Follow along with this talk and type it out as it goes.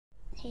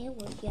Hello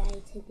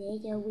guys, today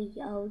we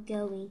are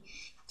going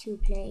to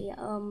play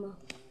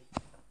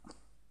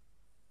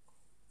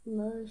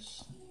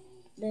most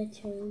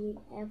literally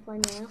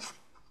FNF.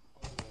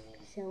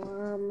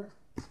 So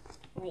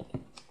wait.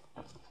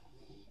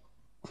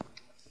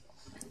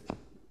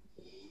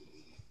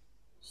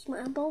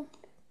 Smart.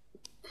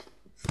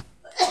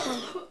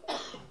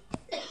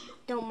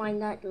 Don't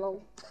mind that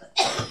low.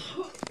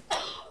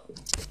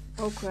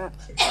 Oh crap.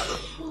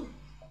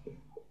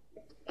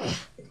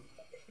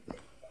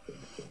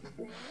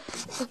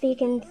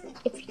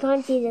 If you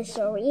can't see the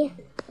story,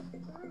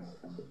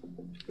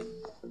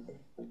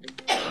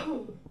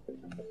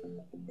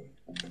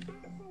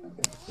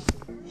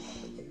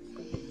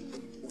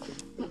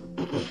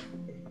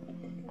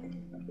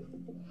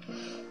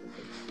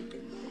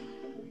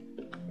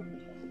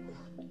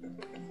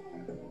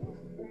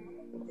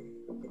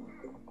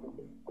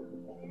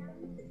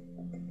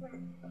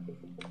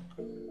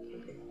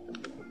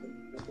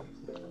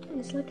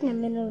 it's like in the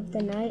middle of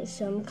the night,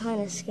 so I'm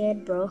kind of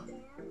scared, bro.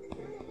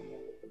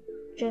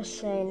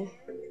 Just saying.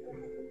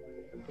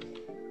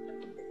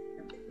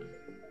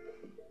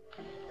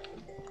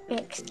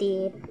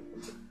 XD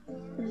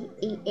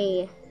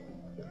EA.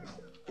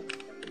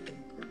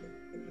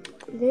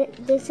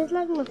 This is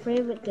like my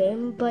favorite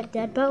game, but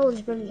Dead Battle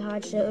is really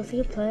hard, so if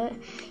you play it,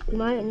 you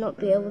might not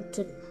be able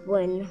to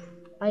win.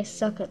 I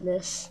suck at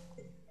this.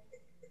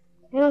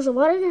 And also,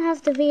 why does it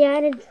have to be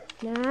added?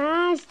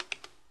 Nah.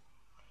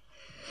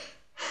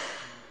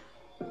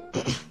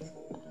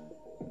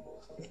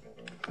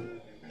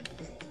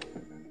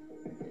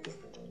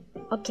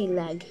 Okay,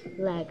 lag.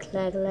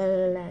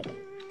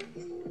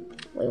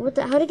 Wait, what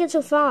the? How'd it get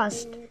so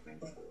fast?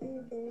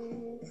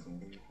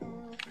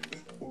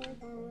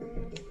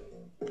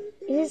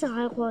 It is a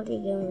high quality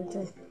game with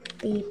a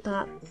beep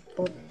bop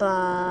boop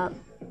bop.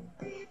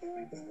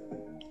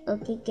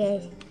 Okay,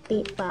 guys,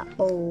 beep bop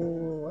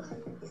oh.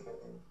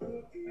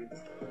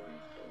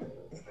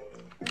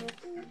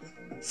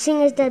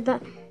 Sing as the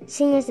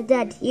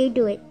dead. You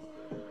do it.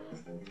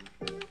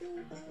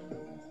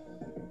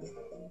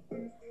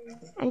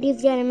 And do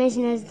the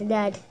animation as the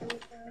dad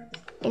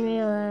in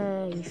real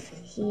life.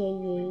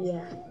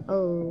 Yeah.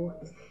 Oh,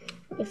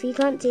 if you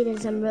can't see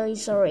this, I'm really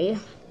sorry.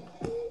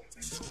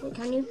 Wait,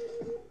 can you?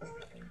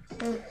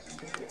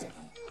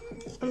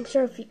 I'm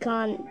sure if you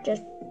can't,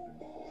 just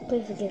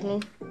please forgive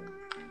me.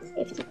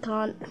 If you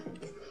can't,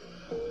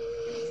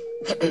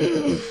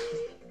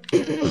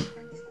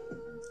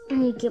 let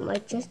me get my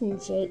chest in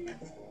shape.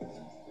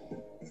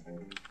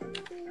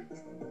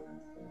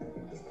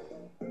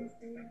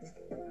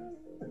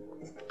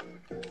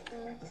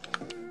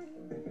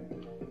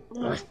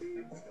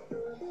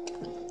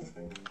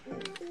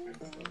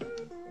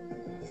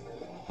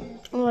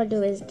 All I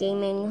do is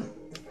gaming.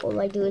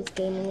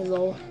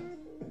 Lol.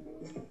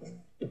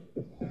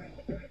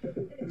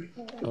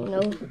 Oh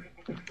no.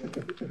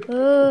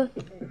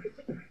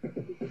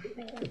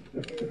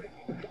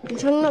 I'm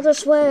trying not to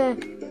swear.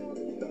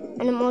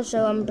 And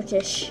I'm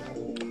British.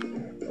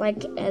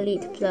 Like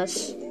Elite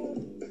Plus.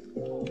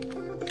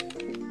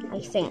 I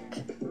think.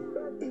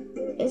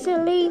 Is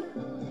Elite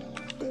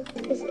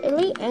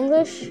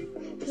English?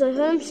 Because I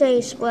heard him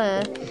say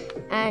swear,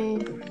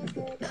 and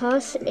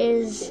cuss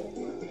is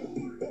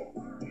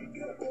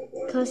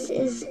to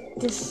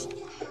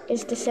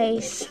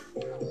say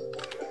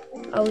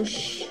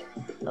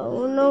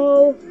oh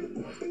no,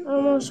 I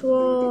almost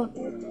swore.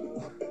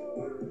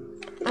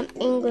 I'm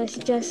English,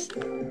 just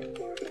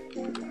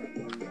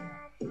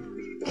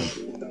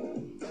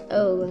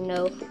oh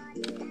no.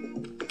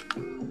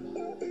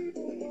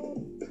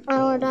 I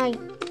don't die.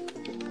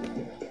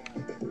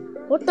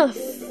 What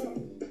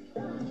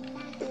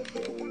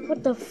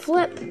the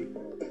flip?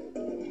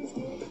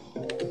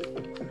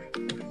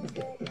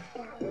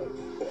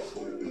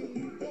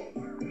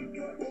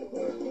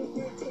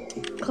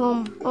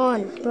 Come on,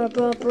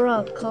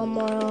 bruh, come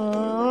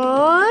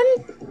on.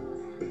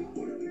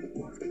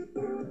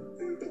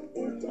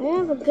 I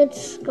have a good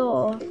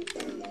score.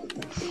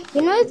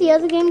 You know the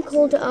other game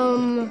called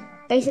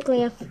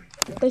basically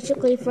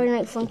Friday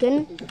Night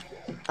Funkin'?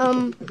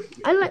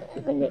 I like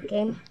that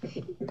game.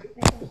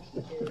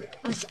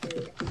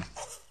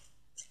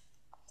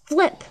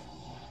 Flip.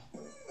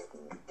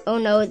 Oh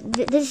no,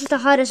 this is the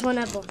hardest one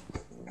ever.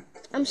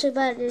 I'm so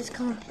bad at this.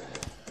 Come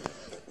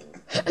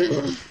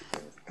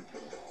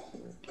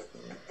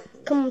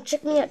on,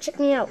 check me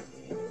out.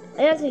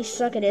 I actually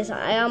suck at this.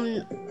 I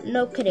am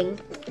no kidding.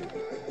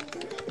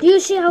 Do you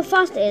see how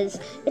fast it is?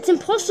 It's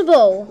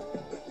impossible.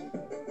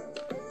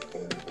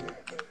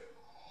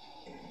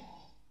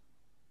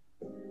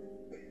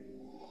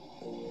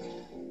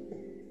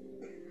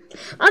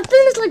 I've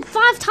done this like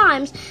 5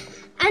 times,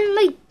 and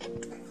my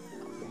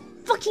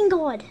fucking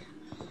god.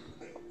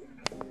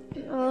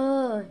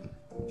 Oh.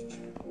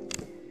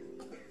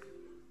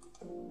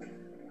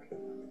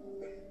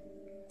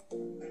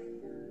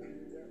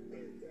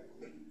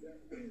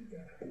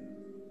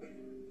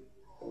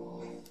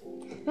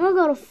 Now I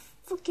gotta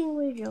fucking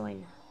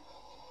rejoin.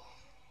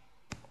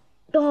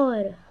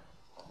 God.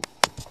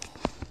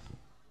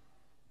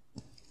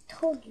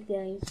 told you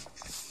guys.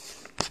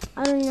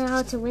 I don't know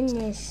how to win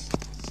this.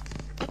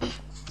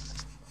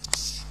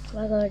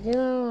 I gotta do it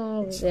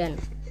all again.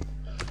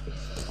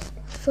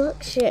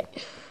 Fuck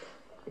shit.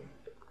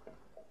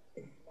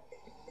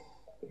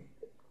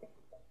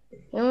 You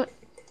know what?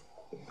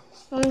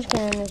 I'm just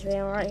gonna end this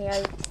video right here.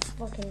 I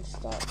fucking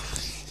stop.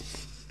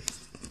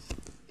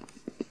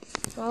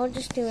 I'll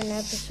just do an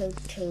episode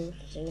 2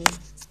 soon.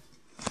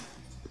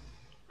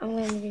 I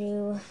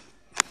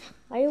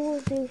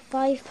will do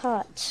 5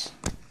 parts.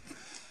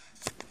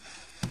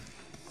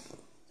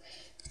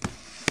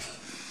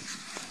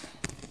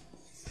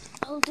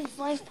 I'll do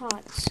 5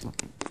 parts.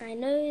 I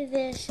know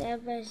this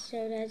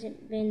episode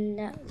hasn't been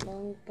that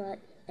long, but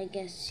I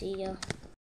guess see ya.